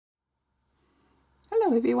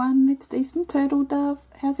Hello everyone, it's Dee from Turtle Dove.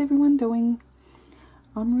 How's everyone doing?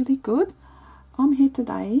 I'm really good. I'm here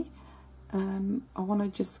today. I want to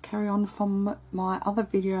just carry on from my other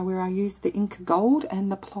video where I used the Inka-Gold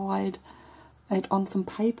and applied it on some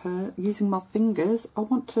paper using my fingers. I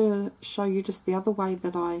want to show you just the other way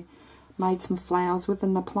that I made some flowers with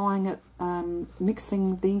and applying it,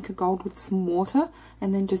 mixing the Inka-Gold with some water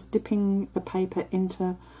and then just dipping the paper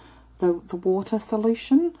into the water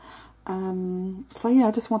solution. So yeah,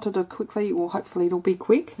 I just wanted to quickly, or hopefully it'll be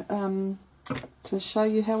quick, to show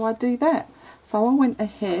you how I do that. So I went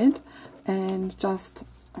ahead and just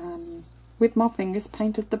with my fingers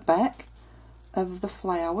painted the back of the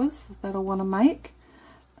flowers that I want to make,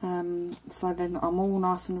 so then I'm all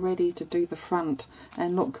nice and ready to do the front.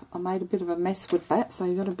 And look, I made a bit of a mess with that, so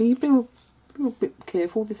you've got to be a little bit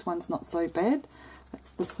careful. This one's not so bad. That's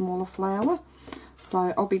the smaller flower.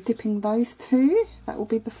 So I'll be dipping those two. That will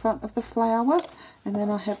be the front of the flower. And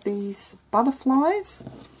then I have these butterflies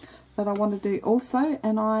that I want to do also.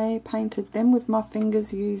 And I painted them with my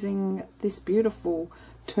fingers using this beautiful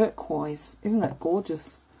turquoise. Isn't it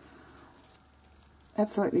gorgeous?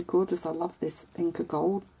 Absolutely gorgeous. I love this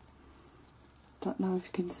Inka-Gold. Don't know if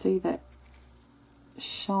you can see that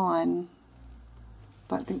shine.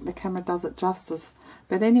 Don't think the camera does it justice.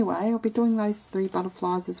 But anyway, I'll be doing those three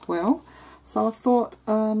butterflies as well. So I thought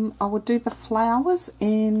I would do the flowers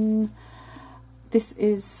in, this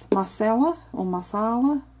is masala or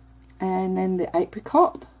masala, and then the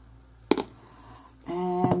apricot.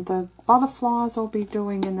 And the butterflies I'll be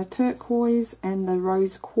doing in the turquoise and the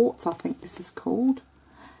rose quartz, I think this is called.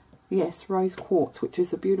 Yes, rose quartz, which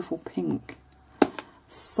is a beautiful pink.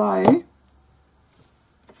 So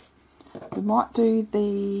we might do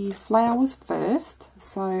the flowers first.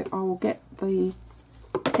 So I will get the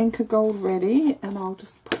Inka-Gold ready and I'll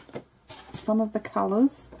just put some of the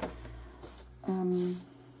colours down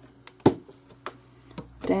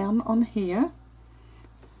on here.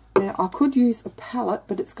 Now I could use a palette,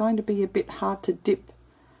 but it's going to be a bit hard to dip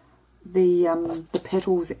the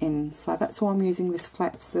petals in, so that's why I'm using this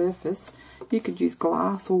flat surface. You could use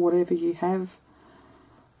glass or whatever you have.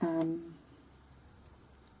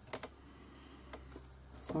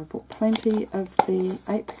 So I put plenty of the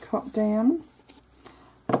apricot down.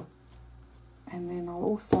 And then I'll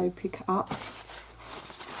also pick up,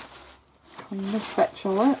 clean the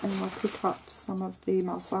spatula, and I'll pick up some of the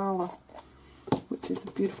masala, which is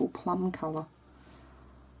a beautiful plum colour.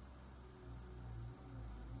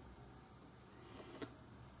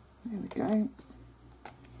 There we go.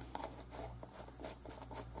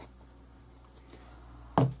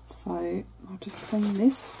 So I'll just clean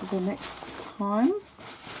this for the next time,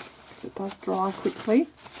 because it does dry quickly.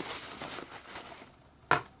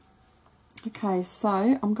 Okay,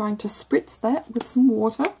 so I'm going to spritz that with some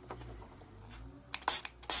water.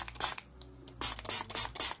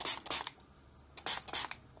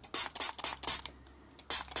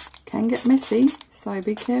 Can get messy, so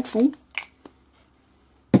be careful.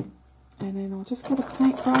 And then I'll just get a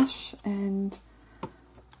paintbrush and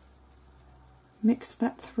mix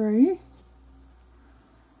that through.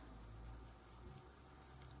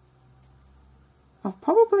 I've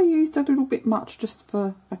probably used a little bit much just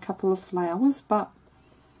for a couple of flowers, but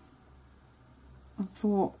I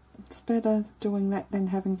thought it's better doing that than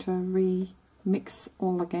having to remix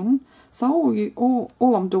all again. So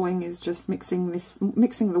all I'm doing is just mixing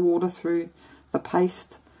the water through the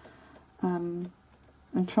paste, and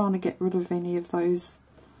trying to get rid of any of those,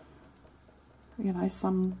 you know,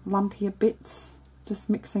 some lumpier bits.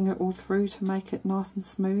 Just mixing it all through to make it nice and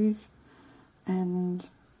smooth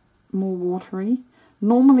and more watery.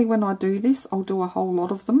 Normally when I do this, I'll do a whole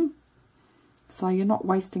lot of them, so you're not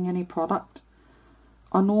wasting any product.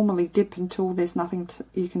 I normally dip until there's nothing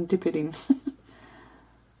you can dip it in.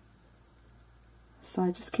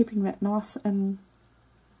 So just keeping that nice and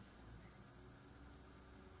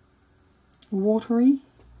watery.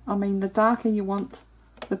 I mean, the darker you want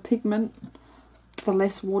the pigment, the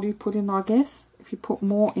less water you put in, I guess. If you put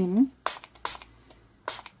more in,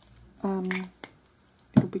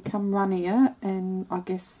 it'll become runnier and I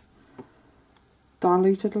guess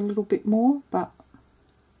diluted a little bit more. But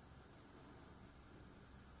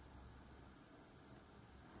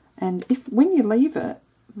and when you leave it,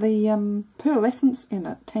 the pearlescence in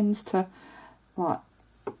it tends to, like,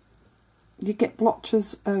 you get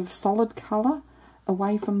blotches of solid colour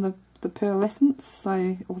away from the pearlescence,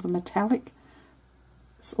 so, or the metallic.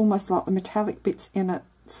 It's almost like the metallic bits in it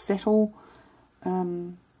settle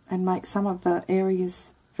and make some of the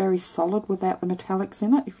areas very solid without the metallics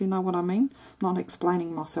in it, if you know what I mean. I'm not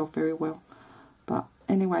explaining myself very well, but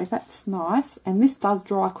anyway, that's nice. And this does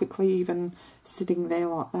dry quickly even sitting there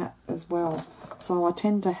like that as well. So I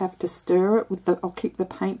tend to have to stir it with the, I'll keep the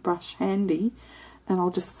paintbrush handy and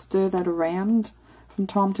I'll just stir that around from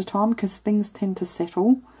time to time because things tend to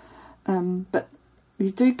settle. But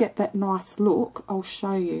you do get that nice look. I'll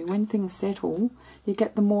show you. When things settle, you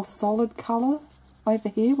get the more solid colour over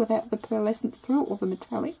here without the pearlescence through it or the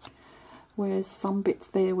metallic. Whereas some bits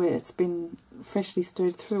there where it's been freshly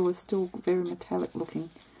stirred through are still very metallic looking.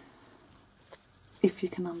 If you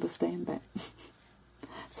can understand that.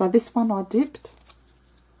 So this one I dipped.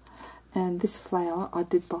 And this flower I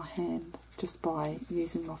did by hand. Just by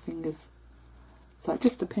using my fingers. So it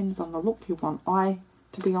just depends on the look you want.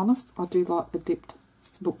 To be honest, I do like the dipped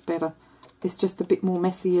look better. It's just a bit more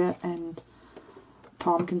messier and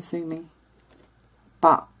time consuming.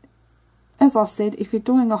 But as I said, if you're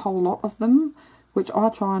doing a whole lot of them, which I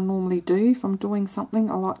try and normally do, if I'm doing something,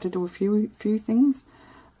 I like to do a few things.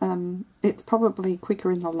 It's probably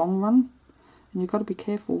quicker in the long run. And you've got to be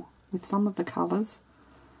careful with some of the colours.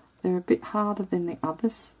 They're a bit harder than the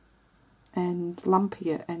others and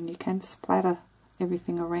lumpier, and you can splatter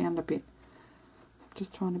everything around a bit. I'm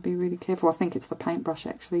just trying to be really careful. I think it's the paintbrush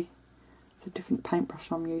actually. It's a different paintbrush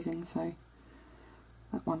I'm using, so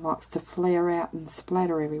that one likes to flare out and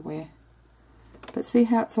splatter everywhere. But see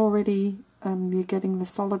how it's already, you're getting the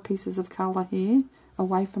solid pieces of colour here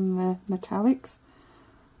away from the metallics.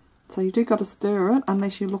 So you do got to stir it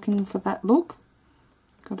unless you're looking for that look.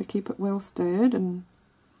 Got to keep it well stirred and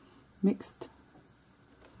mixed.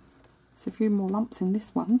 There's a few more lumps in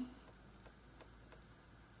this one.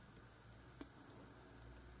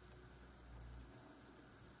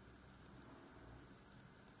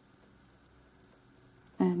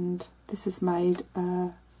 And this has made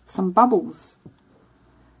some bubbles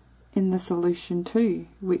in the solution too,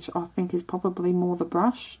 which I think is probably more the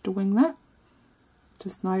brush doing that.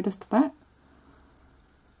 Just noticed that.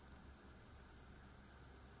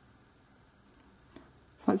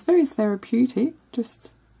 So it's very therapeutic.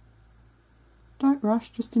 Just don't rush,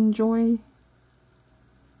 just enjoy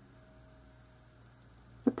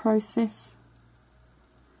the process.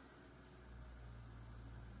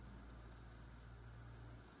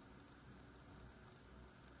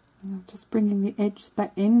 And I'm just bringing the edges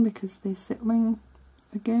back in because they're settling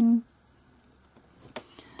again.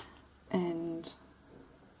 And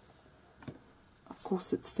of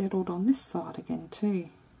course it's settled on this side again too.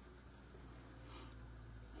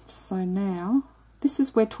 So now, this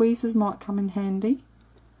is where tweezers might come in handy.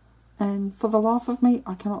 And for the life of me,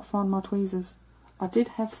 I cannot find my tweezers. I did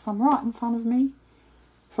have some right in front of me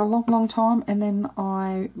for a long time, and then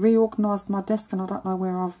I reorganised my desk and I don't know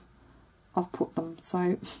where I've put them.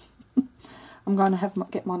 So I'm going to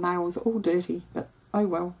get my nails all dirty, but oh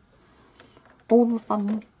well. All the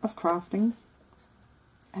fun of crafting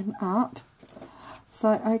and art.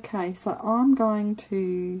 So okay, so I'm going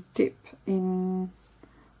to dip in,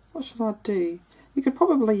 what should I do? You could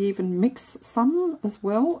probably even mix some as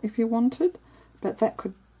well if you wanted, but that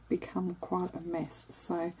could become quite a mess.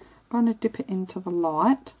 So I'm going to dip it into the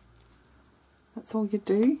light. That's all you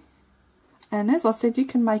do. And as I said, you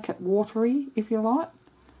can make it watery if you like.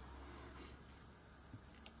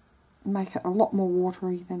 Make it a lot more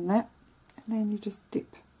watery than that. And then you just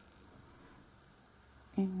dip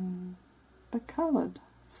in the coloured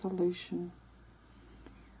solution.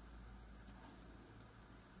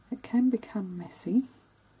 It can become messy,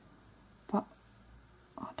 but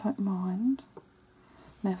I don't mind.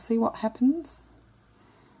 Now see what happens?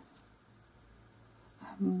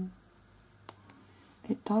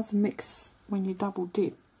 It does mix when you double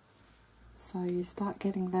dip, so you start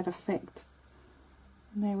getting that effect.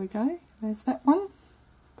 And there we go, there's that one.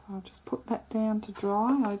 So I'll just put that down to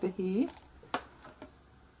dry over here.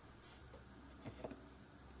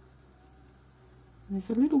 And there's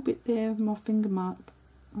a little bit there of my finger mark.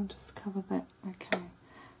 I'll just cover that. Okay,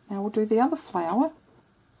 now we'll do the other flower,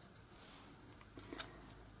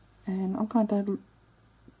 and I'm going to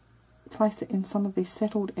place it in some of these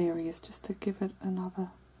settled areas just to give it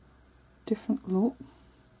another different look.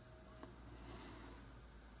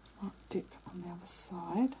 I'll dip on the other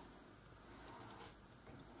side,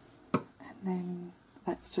 and then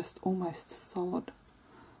that's just almost solid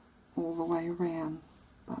all the way around.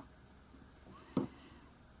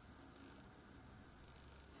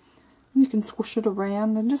 You can swoosh it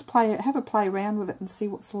around and just have a play around with it and see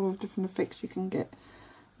what sort of different effects you can get.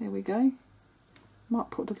 There we go.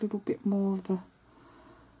 Might put a little bit more of the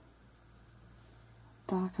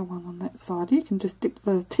darker one on that side. You can just dip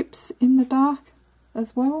the tips in the dark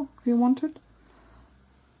as well if you wanted.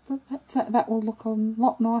 But that will look a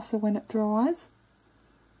lot nicer when it dries.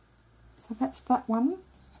 So that's that one.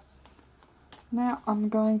 Now I'm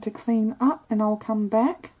going to clean up and I'll come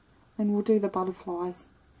back and we'll do the butterflies.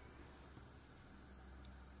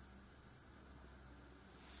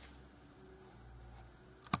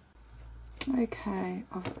 Okay,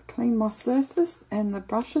 I've cleaned my surface and the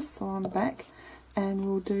brushes, so I'm back and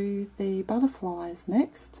we'll do the butterflies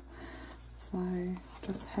next. So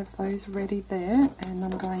just have those ready there, and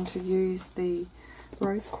I'm going to use the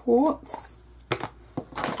rose quartz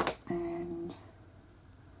and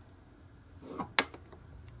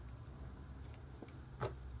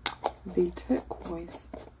the turquoise.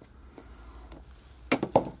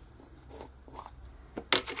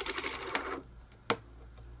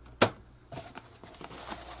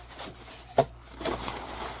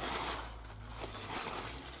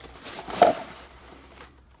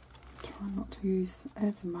 Use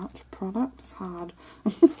as much product. It's hard.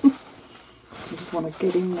 I just want to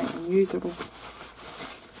get in there and use it all.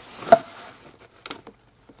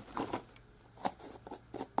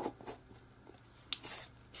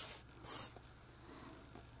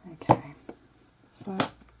 Okay, so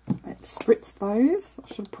let's spritz those.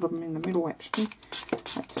 I should put them in the middle actually.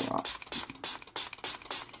 That's alright.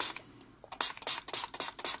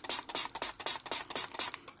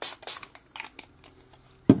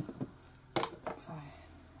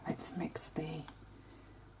 Let's mix the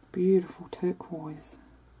beautiful turquoise.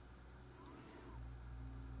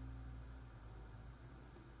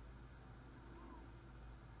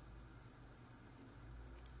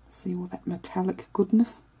 See all that metallic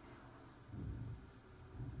goodness?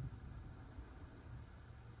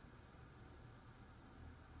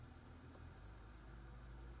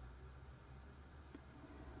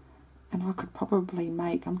 And I could probably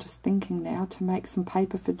make, I'm just thinking now, to make some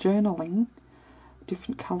paper for journaling,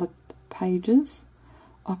 different coloured pages.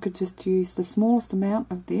 I could just use the smallest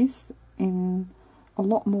amount of this in a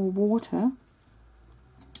lot more water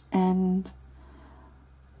and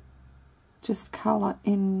just colour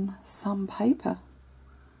in some paper,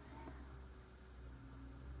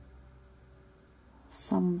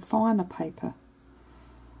 some finer paper.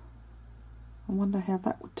 I wonder how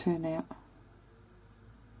that would turn out.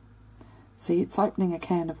 See, it's opening a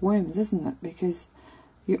can of worms, isn't it? Because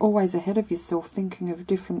you're always ahead of yourself thinking of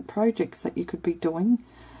different projects that you could be doing,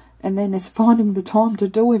 and then it's finding the time to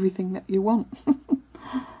do everything that you want.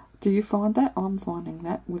 Do you find that? I'm finding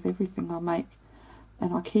that with everything I make.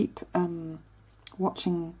 And I keep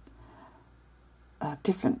watching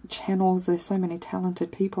different channels. There's so many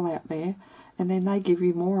talented people out there, and then they give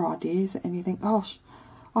you more ideas and you think, gosh,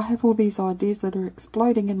 I have all these ideas that are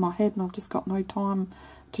exploding in my head and I've just got no time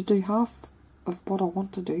to do half of what I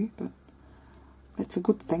want to do, but that's a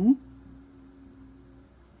good thing.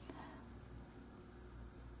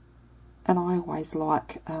 And I always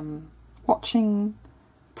like watching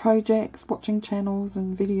projects, watching channels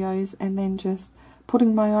and videos, and then just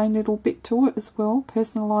putting my own little bit to it as well,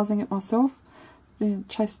 personalising it myself,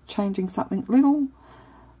 just changing something little.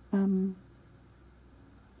 Yeah,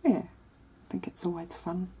 I think it's always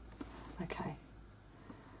fun. Okay,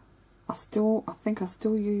 I think I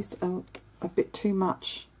still used a bit too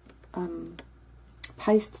much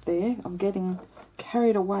paste there. I'm getting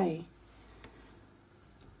carried away.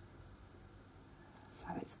 So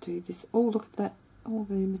let's do this. Oh, look at that. All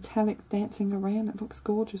the metallic dancing around. It looks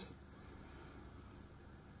gorgeous.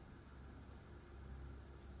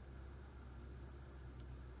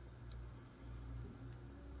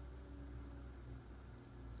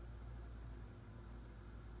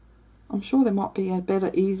 I'm sure there might be a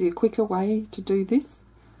better, easier, quicker way to do this,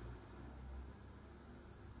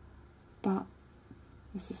 but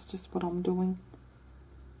this is just what I'm doing.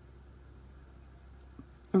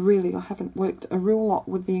 Really, I haven't worked a real lot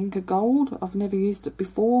with the Inka-Gold. I've never used it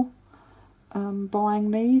before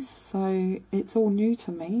buying these, so it's all new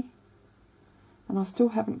to me, and I still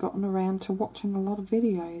haven't gotten around to watching a lot of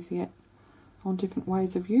videos yet on different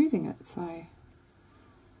ways of using it. So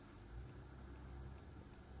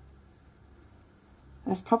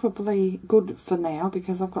that's probably good for now,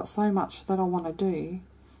 because I've got so much that I want to do.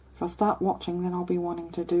 If I start watching, then I'll be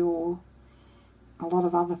wanting to do a lot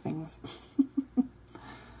of other things.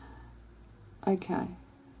 Okay.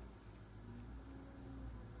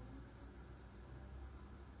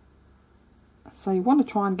 So you want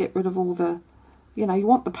to try and get rid of all the, you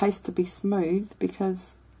want the paste to be smooth,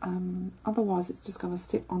 because otherwise it's just going to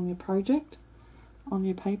sit on your project, on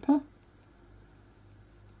your paper.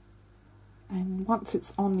 And once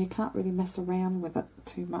it's on, you can't really mess around with it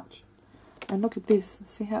too much. And look at this.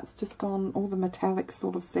 See how it's just gone, all the metallics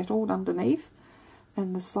sort of settled underneath,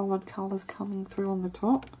 and the solid colours coming through on the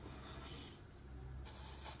top.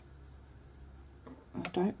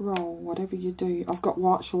 Don't roll, whatever you do. I've got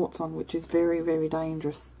white shorts on, which is very, very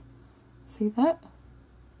dangerous. See that?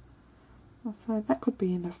 So that could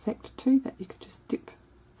be an effect too, that you could just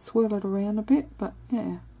swirl it around a bit, but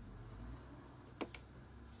yeah.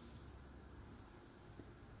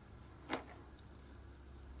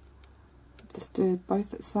 Just do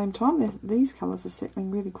both at the same time. These colours are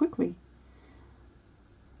settling really quickly.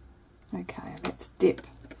 Okay, let's dip.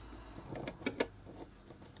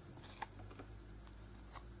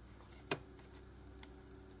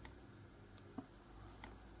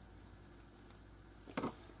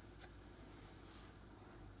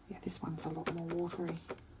 Yeah, this one's a lot more watery.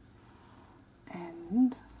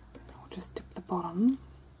 And I'll just dip the bottom.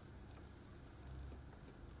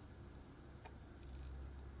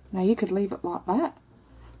 Now you could leave it like that,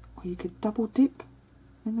 or you could double dip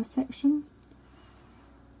in a section.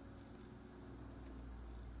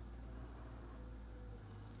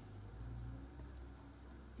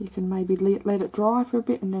 You can maybe let it dry for a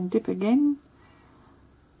bit and then dip again.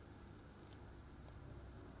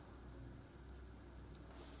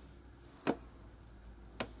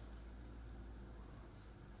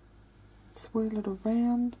 Swirl it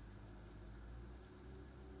around.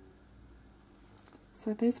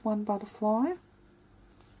 So there's one butterfly.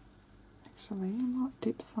 Actually, I might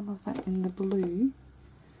dip some of that in the blue.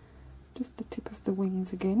 Just the tip of the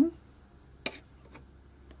wings again.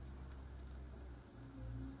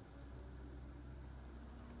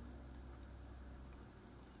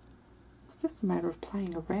 It's just a matter of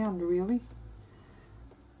playing around, really.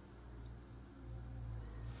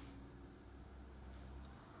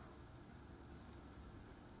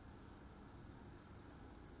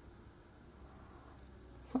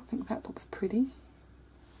 So I think that looks pretty.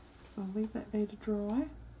 So I'll leave that there to dry. And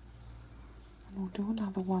we'll do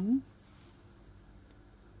another one.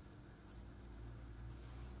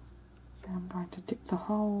 Then I'm going to dip the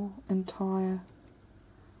whole entire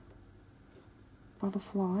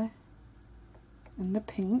butterfly in the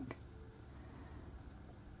pink.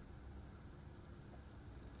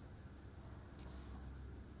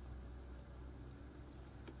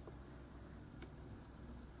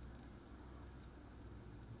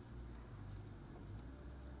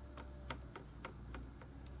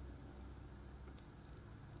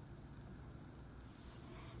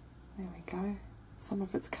 There we go. Some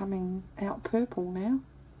of it's coming out purple now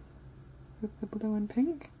with the blue and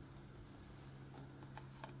pink.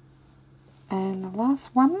 And the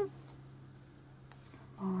last one,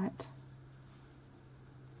 might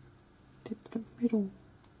dip the middle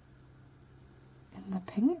in the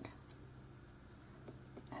pink,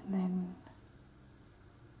 and then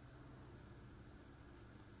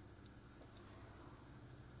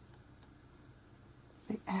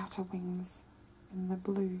the outer wings in the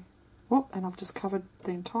blue. Oh, and I've just covered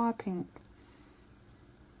the entire pink.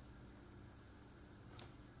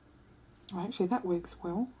 Oh, actually that works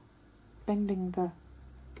well. Bending the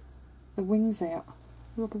wings out.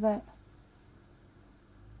 Look at that.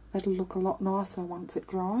 That'll look a lot nicer once it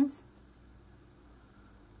dries.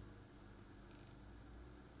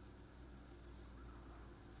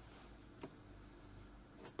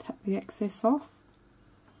 Just tap the excess off.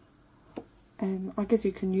 And I guess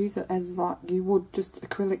you can use it as like you would just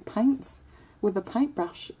acrylic paints with a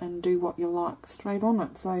paintbrush and do what you like straight on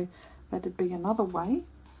it. So that'd be another way.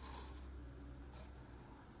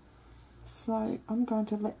 So I'm going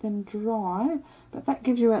to let them dry, but that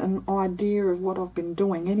gives you an idea of what I've been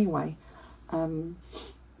doing anyway.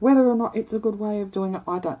 Whether or not it's a good way of doing it,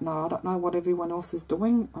 I don't know. I don't know what everyone else is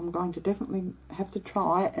doing. I'm going to definitely have to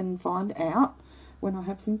try it and find out when I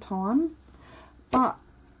have some time. But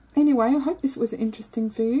anyway, I hope this was interesting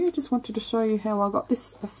for you. Just wanted to show you how I got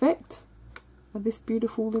this effect of this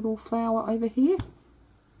beautiful little flower over here.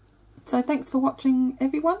 So thanks for watching,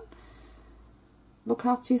 everyone. Look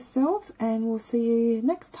after yourselves, and we'll see you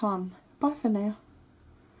next time. Bye for now.